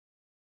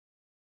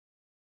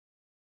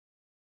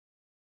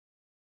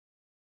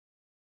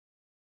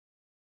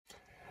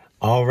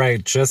All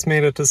right, just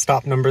made it to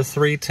stop number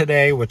 3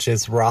 today, which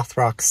is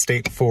Rothrock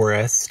State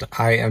Forest.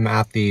 I am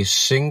at the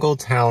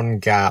Shingletown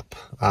Gap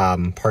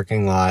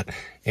parking lot,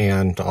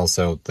 and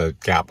also the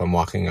gap I'm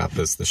walking up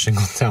is the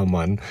Shingletown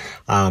one.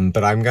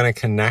 But I'm going to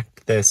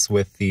connect this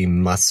with the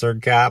Musser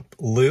Gap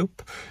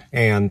loop,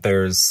 and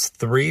there's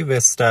 3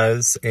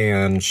 vistas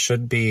and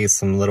should be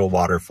some little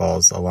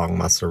waterfalls along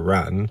Musser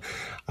Run.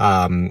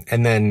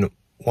 And then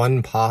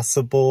one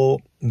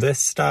possible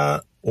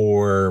vista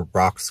or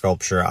rock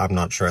sculpture, I'm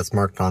not sure. It's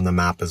marked on the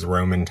map as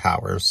Roman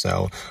towers,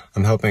 so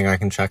I'm hoping I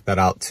can check that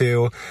out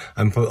too.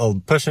 I'm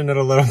pushing it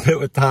a little bit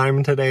with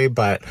time today,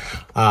 but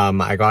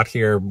I got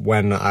here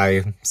when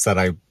I said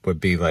I would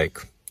be like,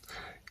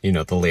 you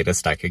know, the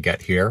latest I could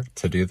get here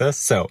to do this.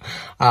 So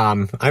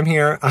I'm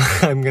here.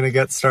 I'm gonna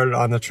get started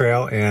on the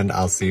trail, and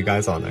I'll see you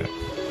guys on it.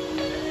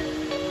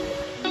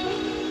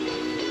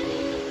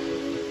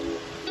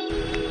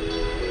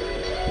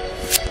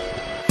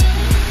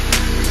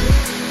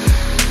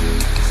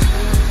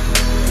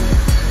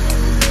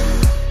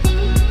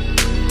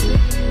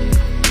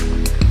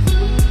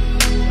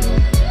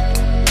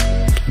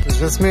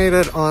 Just made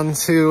it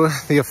onto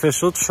the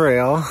official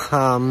trail.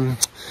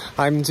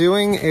 I'm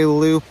doing a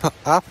loop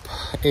up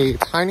a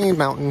tiny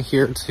mountain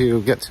here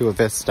to get to a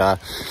vista,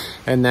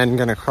 and then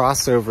gonna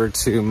cross over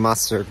to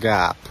Musser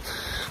Gap.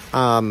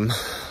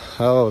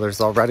 Oh, there's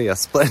already a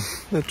split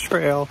in the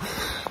trail.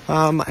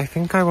 I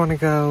think I want to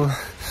go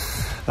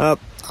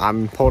up.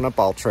 I'm pulling up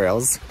all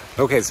trails.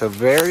 Okay, so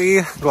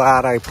very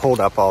glad I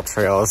pulled up all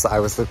trails. I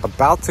was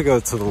about to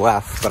go to the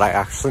left, but I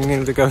actually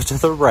needed to go to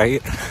the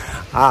right.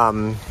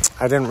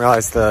 I didn't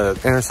realize the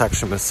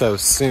intersection was so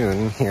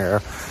soon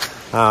here.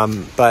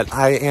 But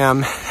I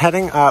am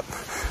heading up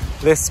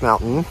this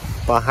mountain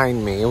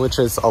behind me, which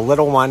is a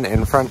little one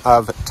in front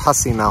of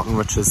Tussey Mountain,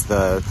 which is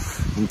the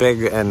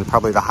big and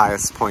probably the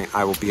highest point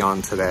I will be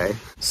on today.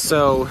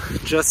 So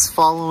just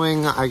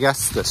following, I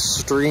guess, the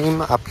stream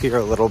up here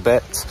a little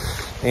bit,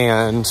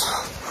 and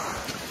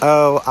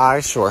oh, I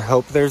sure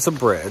hope there's a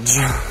bridge.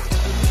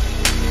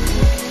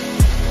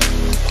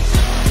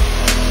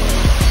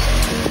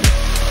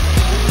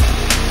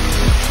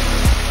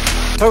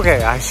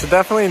 Okay, I should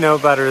definitely know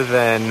better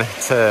than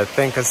to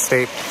think a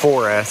state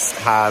forest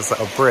has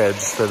a bridge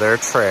for their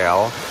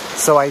trail.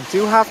 So I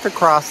do have to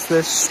cross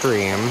this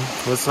stream.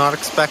 Was not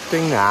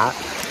expecting that.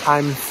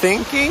 I'm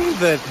thinking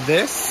that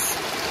this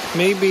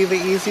may be the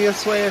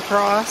easiest way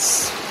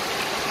across,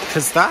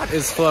 because that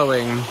is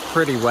flowing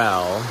pretty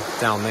well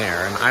down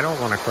there, and I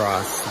don't want to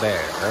cross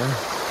there.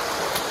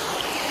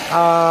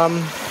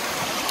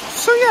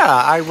 So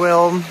yeah, I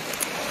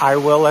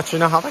will let you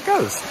know how that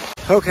goes.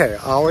 Okay,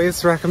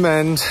 always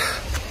recommend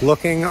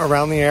looking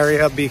around the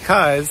area,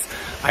 because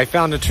I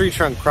found a tree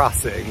trunk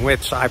crossing,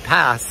 which I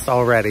passed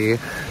already,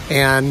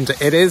 and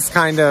it is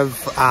kind of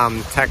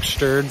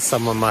textured.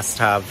 Someone must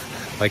have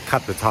like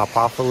cut the top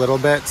off a little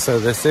bit, so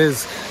this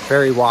is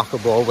very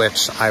walkable,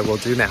 which I will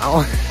do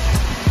now.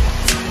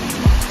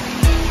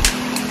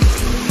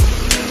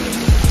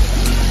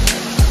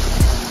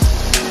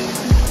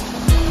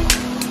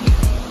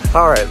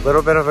 All right, a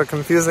little bit of a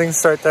confusing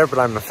start there, but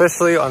I'm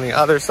officially on the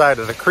other side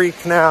of the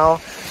creek now.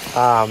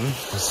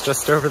 It's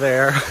just over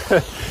there.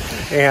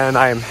 And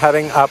I am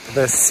heading up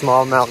this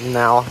small mountain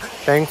now.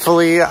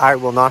 Thankfully, I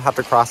will not have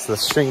to cross the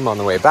stream on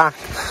the way back,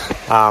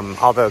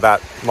 although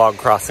that log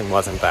crossing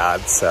wasn't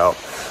bad. So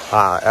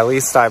at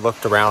least I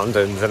looked around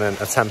and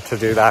didn't attempt to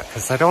do that,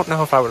 because I don't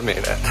know if I would have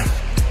made it.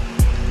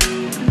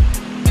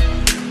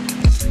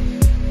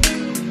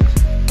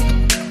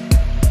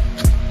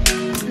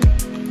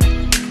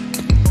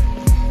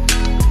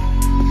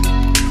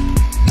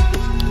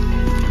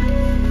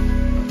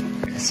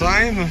 So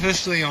I am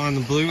officially on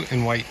the blue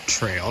and white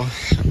trail.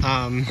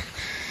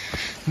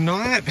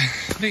 Not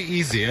the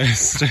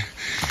easiest.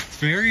 It's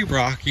very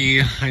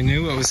rocky. I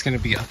knew it was going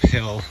to be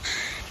uphill,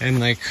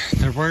 and like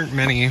there weren't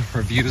many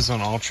reviews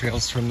on all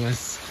trails from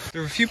this.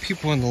 There were a few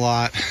people in the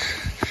lot.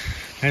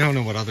 I don't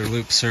know what other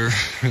loops are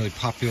really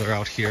popular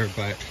out here,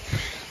 but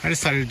I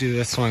decided to do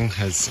this one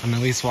because I'm at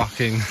least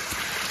walking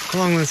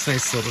along this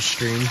nice little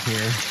stream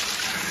here,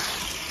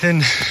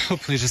 and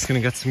hopefully just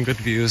gonna get some good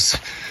views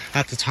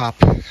at the top.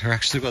 There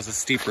actually was a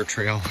steeper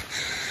trail,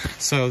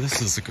 so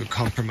this is a good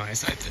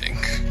compromise, I think.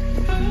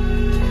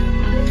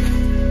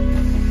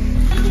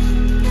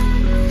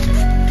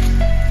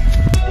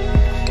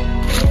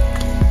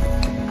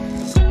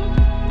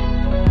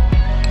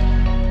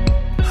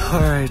 All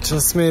right,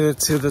 just made it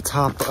to the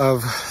top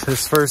of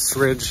this first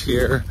ridge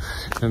here.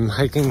 I'm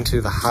hiking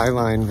to the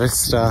Highline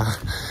Vista,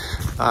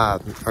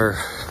 or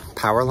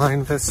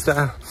Powerline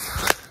Vista.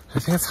 I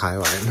think it's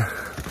Highline.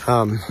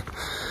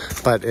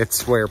 But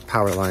it's where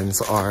power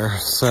lines are,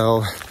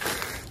 so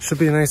should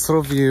be a nice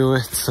little view.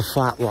 It's a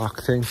flat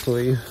walk,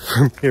 thankfully,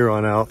 from here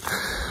on out.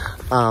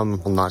 Well,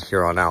 not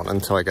here on out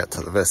until I get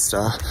to the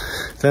vista.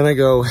 Then I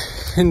go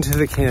into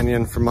the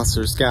canyon from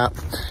Musser Gap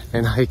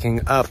and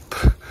hiking up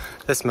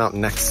this mountain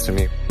next to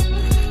me.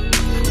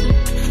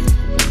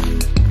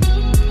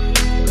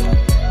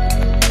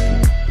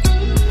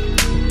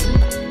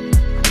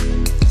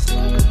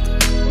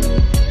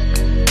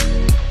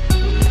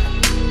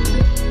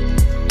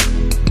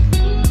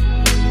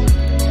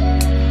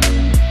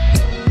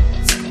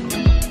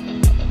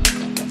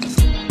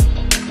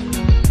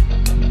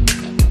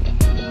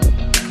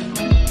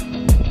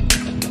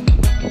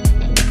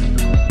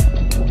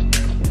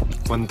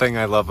 thing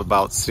I love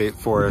about state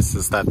forests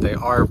is that they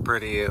are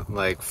pretty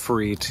like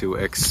free to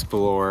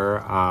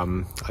explore.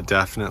 I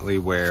definitely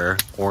wear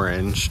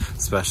orange,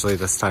 especially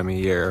this time of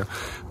year,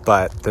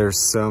 but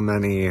there's so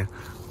many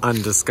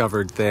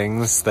undiscovered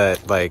things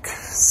that like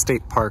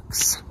state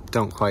parks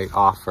don't quite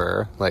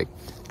offer, like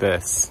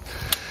this.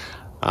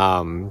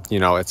 You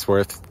know, it's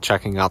worth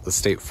checking out the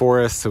state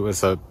forest. It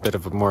was a bit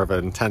of more of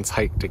an intense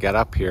hike to get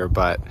up here,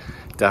 but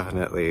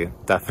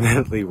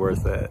definitely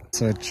worth it.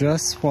 So I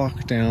just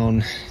walked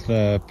down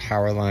the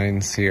power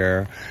lines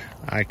here.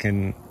 I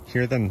can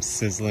hear them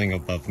sizzling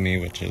above me,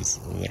 which is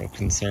a little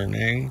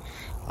concerning.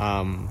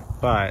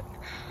 But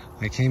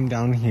I came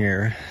down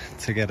here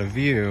to get a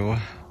view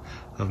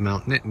of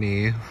Mount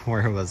Nittany,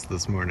 where I was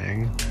this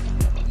morning.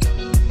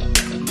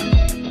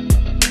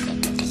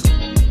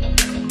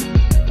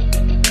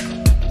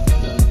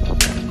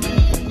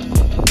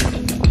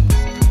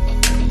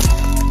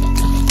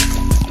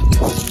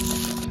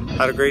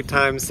 Had a great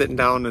time sitting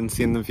down and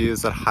seeing the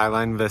views at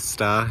Highline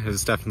Vista. It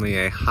was definitely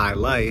a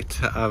highlight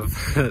of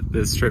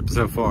this trip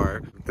so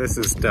far. This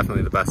is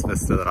definitely the best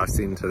vista that I've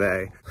seen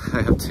today.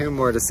 I have 2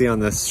 more to see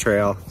on this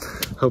trail,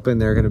 hoping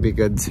they're gonna be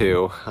good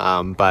too,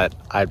 but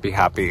I'd be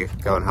happy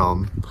going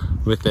home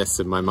with this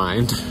in my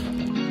mind.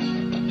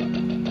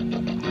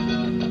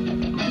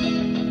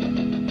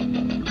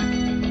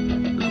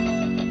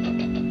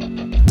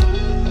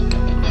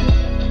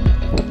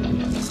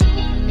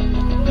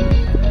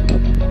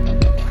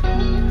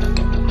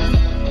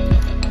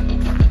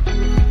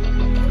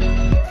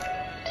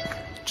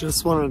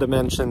 Just wanted to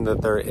mention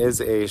that there is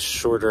a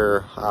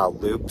shorter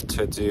loop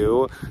to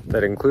do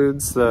that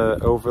includes the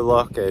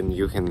overlook, and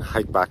you can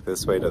hike back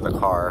this way to the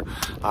car.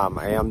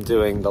 I am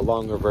doing the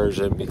longer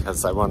version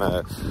because I want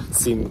to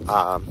see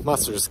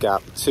Musser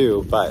Gap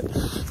too, but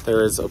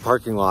there is a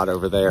parking lot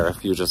over there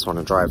if you just want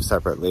to drive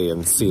separately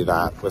and see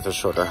that with a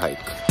shorter hike.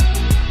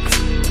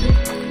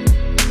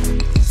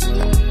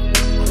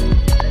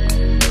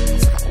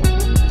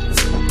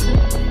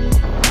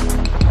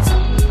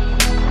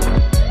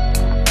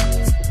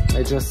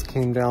 I just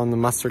came down the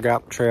Musser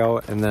Gap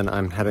trail, and then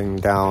I'm heading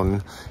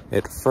down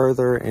it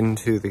further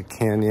into the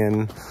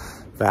canyon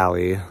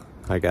valley,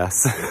 I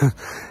guess.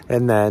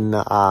 And then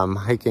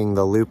hiking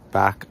the loop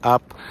back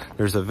up.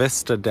 There's a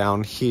vista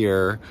down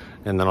here,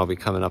 and then I'll be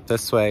coming up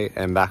this way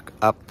and back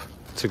up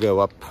to go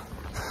up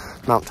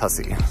Mount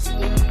Tussey.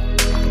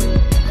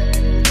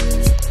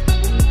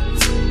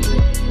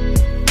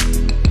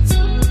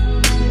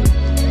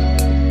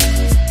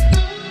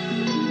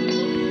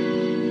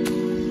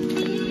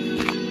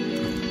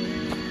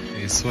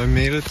 So I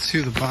made it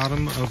to the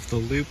bottom of the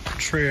loop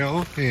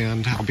trail,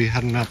 and I'll be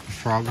heading up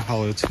Frog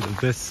Hollow to the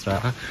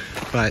Vista.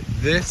 But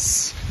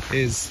this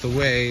is the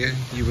way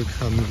you would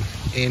come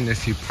in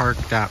if you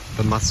parked at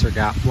the Musser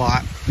Gap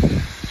lot.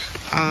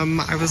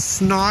 I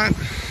was not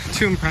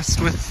too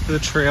impressed with the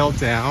trail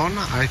down.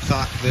 I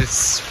thought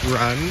this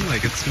run,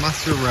 like it's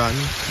Musser Run,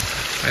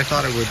 I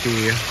thought it would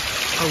be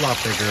a lot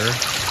bigger,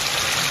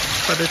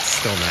 but it's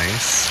still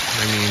nice.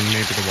 I mean,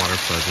 maybe the water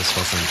flow just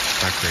wasn't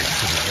that great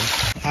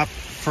today. Up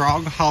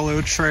Frog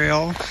Hollow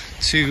Trail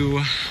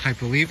to, I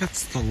believe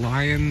it's the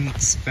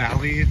Lions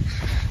Valley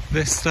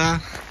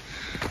Vista,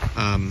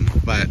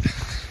 but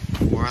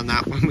more on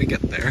that when we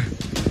get there.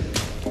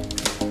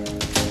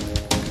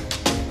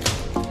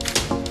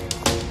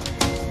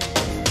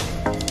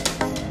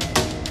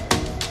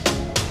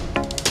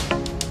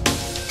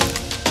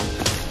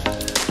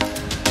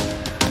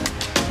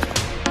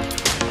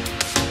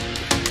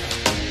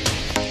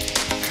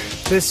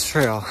 This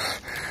trail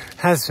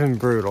has been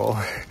brutal,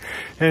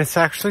 and it's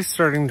actually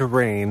starting to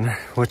rain,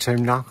 which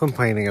I'm not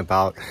complaining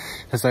about,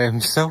 as I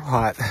am so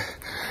hot.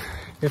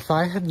 If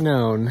I had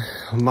known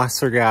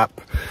Musser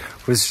Gap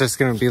was just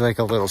gonna be like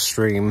a little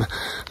stream,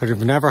 I'd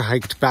have never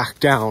hiked back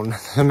down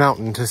the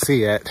mountain to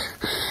see it,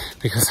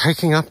 because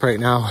hiking up right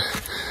now,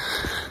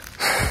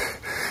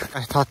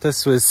 I thought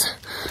this was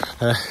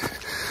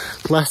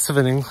less of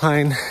an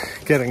incline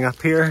getting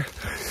up here.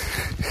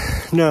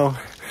 No,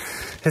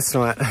 it's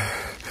not.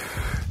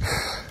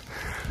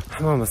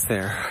 I'm almost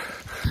there.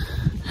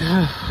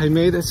 I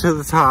made it to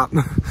the top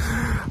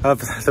of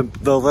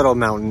the little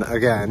mountain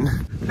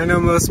again. I know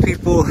most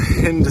people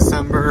in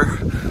December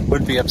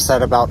would be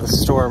upset about the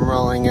storm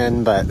rolling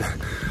in, but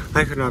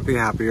I could not be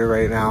happier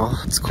right now.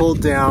 It's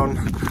cooled down.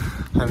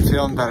 I'm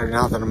feeling better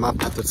now that I'm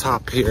up at the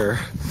top here.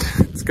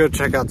 Let's go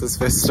check out this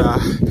vista,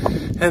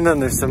 and then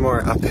there's some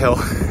more uphill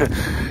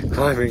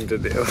climbing to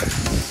do.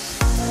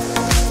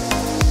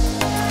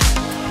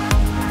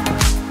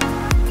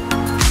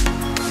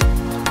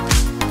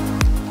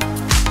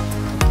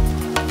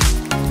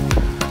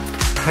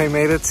 I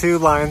made it to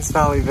Lions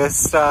Valley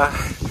Vista.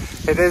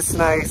 It is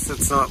nice.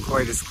 It's not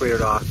quite as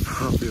cleared off,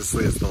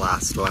 obviously, as the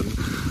last one.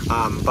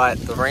 But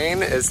the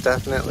rain is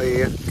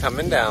definitely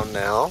coming down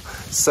now.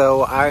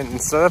 So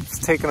instead of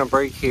taking a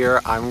break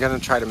here, I'm gonna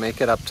try to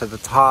make it up to the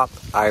top.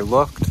 I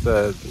looked,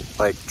 the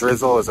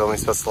drizzle is only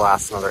supposed to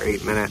last another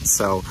 8 minutes.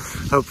 So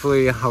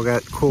hopefully I'll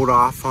get cooled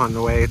off on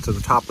the way to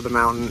the top of the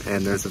mountain,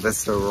 and there's a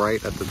vista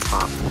right at the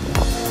top.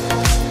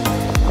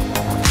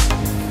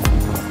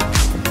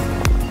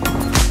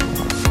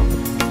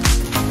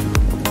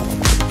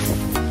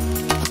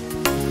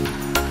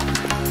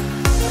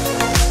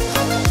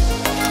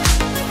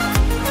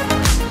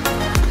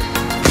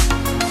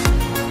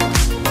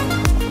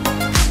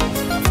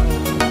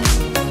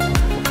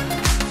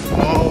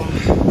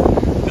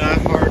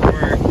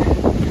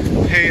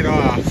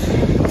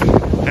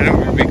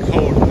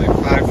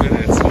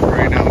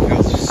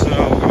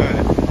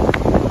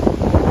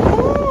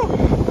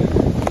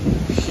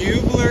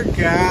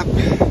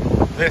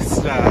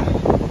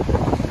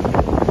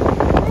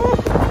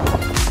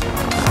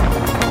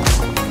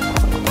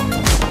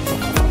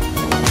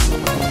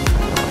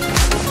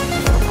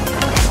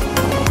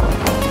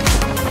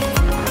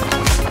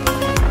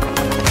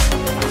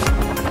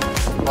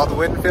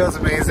 wind feels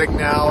amazing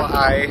now.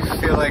 I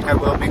feel like I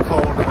will be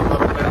cold in a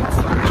little bit,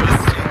 so I'm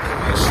just taking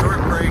a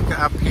short break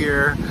up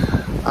here.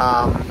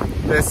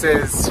 This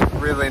is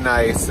really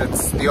nice.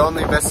 It's the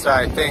only vista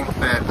I think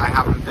that I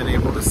haven't been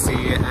able to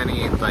see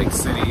any like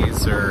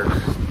cities or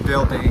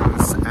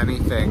buildings,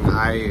 anything.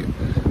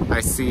 I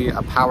see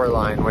a power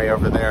line way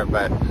over there,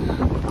 but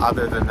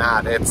other than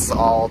that, it's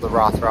all the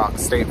Rothrock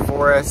State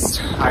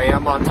Forest. I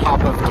am on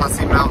top of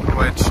Musser Mountain,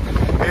 which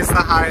is the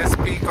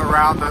highest peak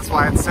around. That's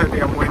why it's so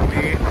damn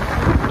windy.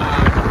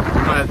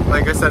 But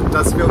like I said, it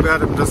does feel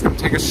good. I'm just going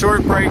to take a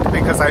short break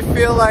because I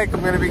feel like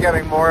I'm going to be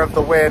getting more of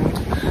the wind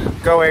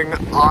going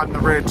on the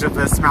ridge of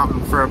this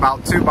mountain for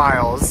about 2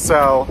 miles.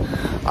 So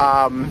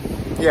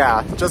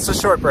yeah, just a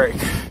short break.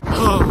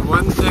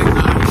 One thing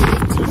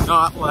I do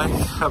not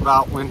like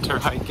about winter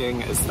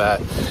hiking is that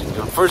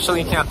you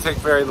unfortunately can't take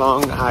very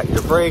long at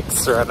your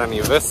breaks or at any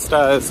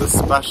vistas,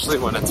 especially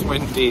when it's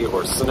windy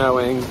or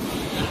snowing.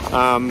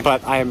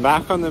 But I am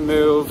back on the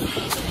move.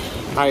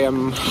 I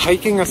am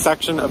hiking a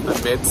section of the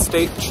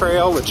Mid-State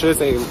Trail, which is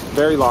a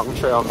very long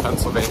trail in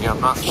Pennsylvania. I'm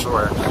not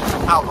sure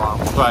how long,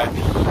 but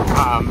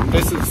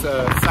this is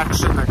a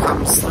section that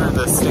comes through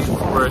the state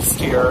forest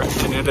here,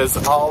 and it is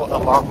all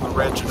along the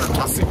ridge of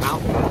Musser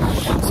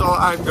Mountain. So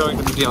I'm going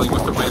to be dealing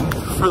with the wind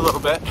for a little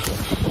bit.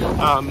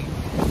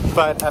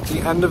 But at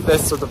the end of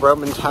this are the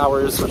Roman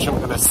towers, which I'm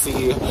going to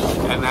see,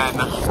 and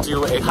then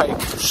do a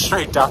hike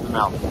straight down the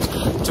mountain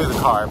to the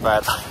car.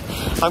 But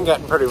I'm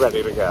getting pretty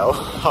ready to go,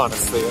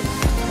 honestly.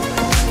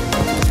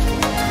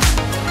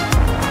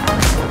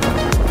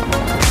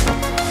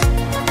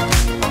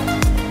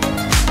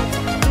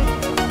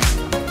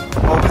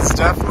 I was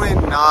definitely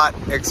not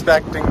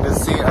expecting to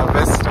see a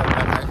vista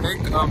that I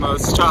think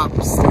almost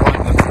stops the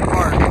one that's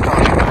parked on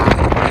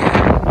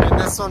that. And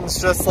this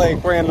one's just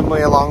like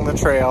randomly along the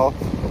trail.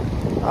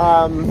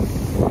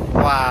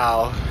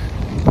 Wow.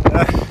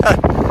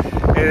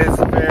 It is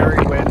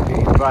very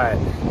windy, but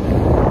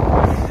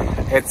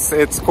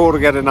it's cool to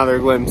get another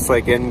glimpse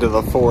like into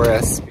the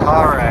forest.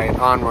 All right,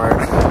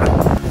 onward.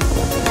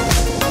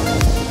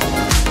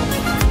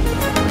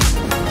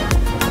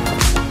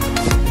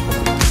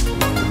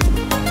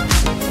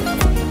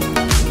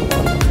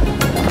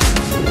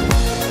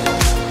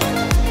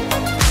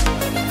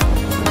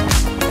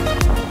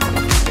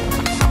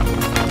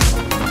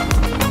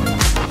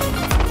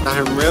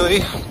 I'm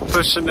really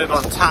pushing it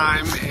on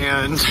time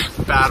and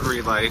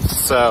battery life,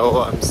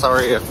 so I'm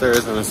sorry if there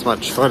isn't as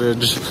much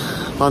footage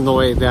on the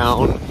way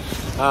down.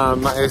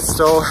 I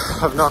still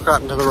have not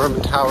gotten to the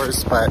Roman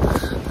towers, but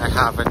I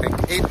have, I think,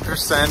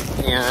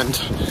 8%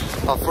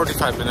 and about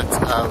 45 minutes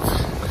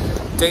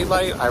of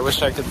daylight. I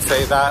wish I could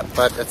say that,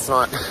 but it's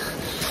not.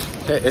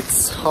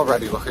 It's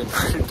already looking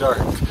pretty dark.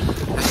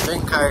 I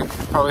think I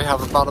probably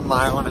have about 1.5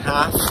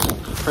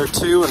 miles or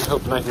 2 and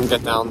hoping I can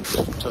get down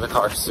to the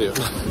car soon.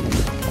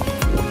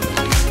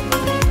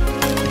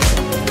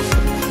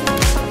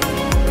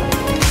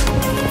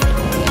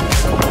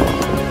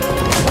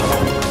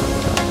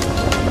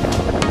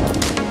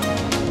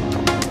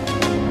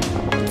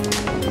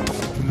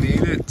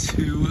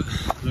 To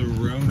the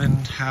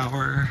Roman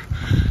Tower.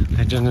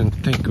 I didn't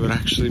think it would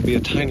actually be a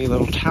tiny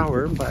little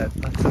tower, but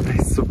that's a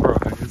nice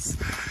surprise.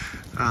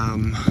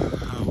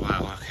 Oh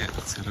wow, okay,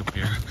 let's get up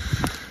here.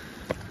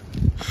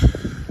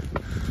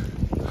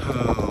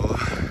 Oh,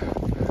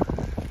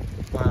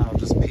 wow,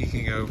 just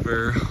peeking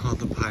over all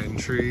the pine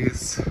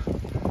trees.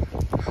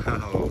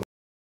 Oh.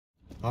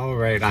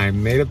 Alright, I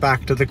made it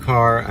back to the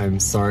car.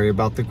 I'm sorry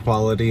about the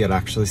quality. It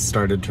actually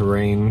started to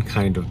rain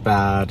kind of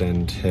bad,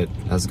 and it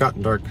has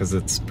gotten dark because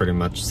it's pretty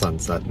much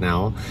sunset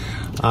now.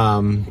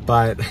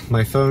 But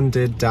my phone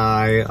did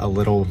die a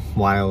little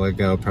while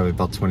ago, probably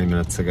about 20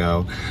 minutes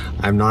ago.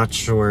 I'm not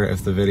sure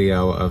if the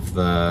video of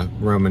the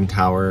Roman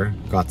Tower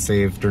got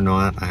saved or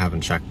not. I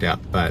haven't checked yet,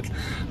 but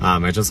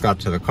I just got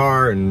to the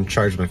car and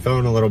charged my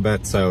phone a little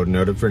bit, so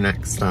noted for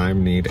next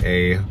time, need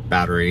a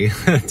battery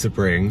to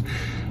bring.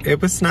 It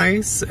was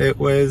nice. It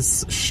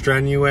was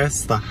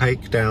strenuous. The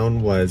hike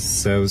down was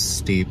so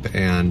steep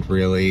and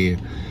really,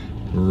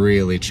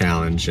 really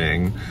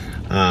challenging.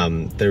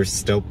 There's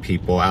still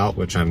people out,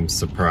 which I'm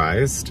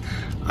surprised,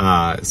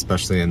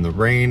 especially in the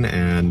rain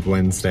and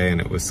Wednesday,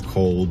 and it was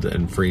cold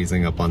and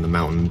freezing up on the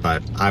mountain,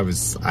 but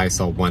I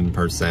saw one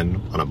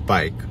person on a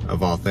bike,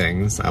 of all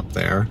things, up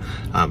there.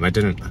 I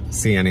didn't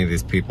see any of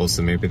these people,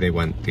 so maybe they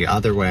went the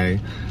other way.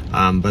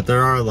 But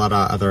there are a lot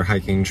of other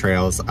hiking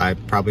trails. I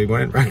probably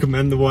wouldn't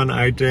recommend the one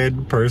I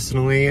did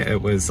personally.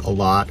 It was a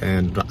lot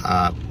and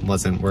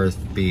wasn't worth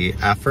the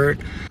effort.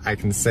 I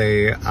can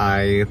say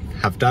I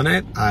have done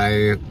it.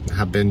 I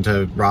have been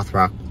to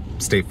Rothrock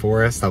State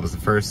Forest. That was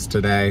the first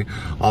today.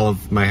 All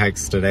of my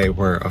hikes today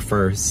were a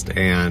first,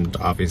 and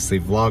obviously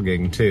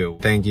vlogging too.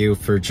 Thank you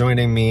for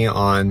joining me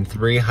on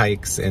 3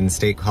 hikes in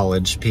State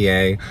College,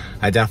 PA.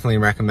 I definitely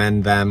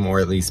recommend them, or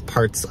at least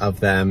parts of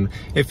them,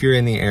 if you're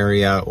in the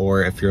area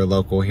or if you're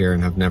local here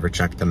and have never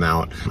checked them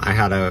out. I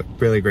had a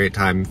really great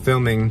time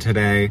filming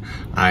today.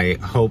 I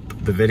hope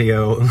the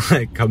video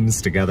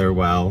comes together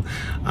well.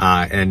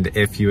 And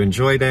if you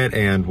enjoyed it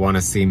and want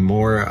to see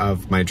more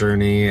of my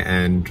journey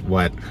and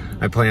what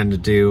I plan to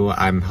do,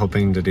 I'm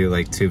hoping to do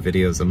like 2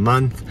 videos a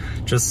month,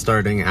 just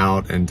starting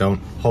out, and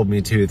don't hold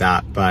me to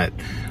that, but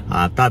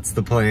that's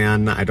the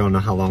plan. I don't know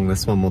how long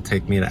this one will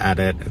take me to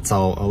edit. It's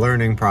all a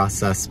learning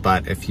process,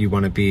 but if you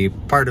want to be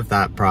part of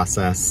that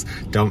process,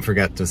 don't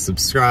forget to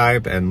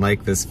subscribe and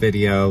like this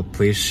video.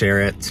 Please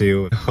share it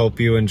too. Hope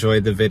you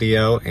enjoyed the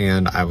video,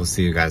 and I will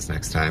see you guys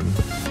next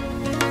time.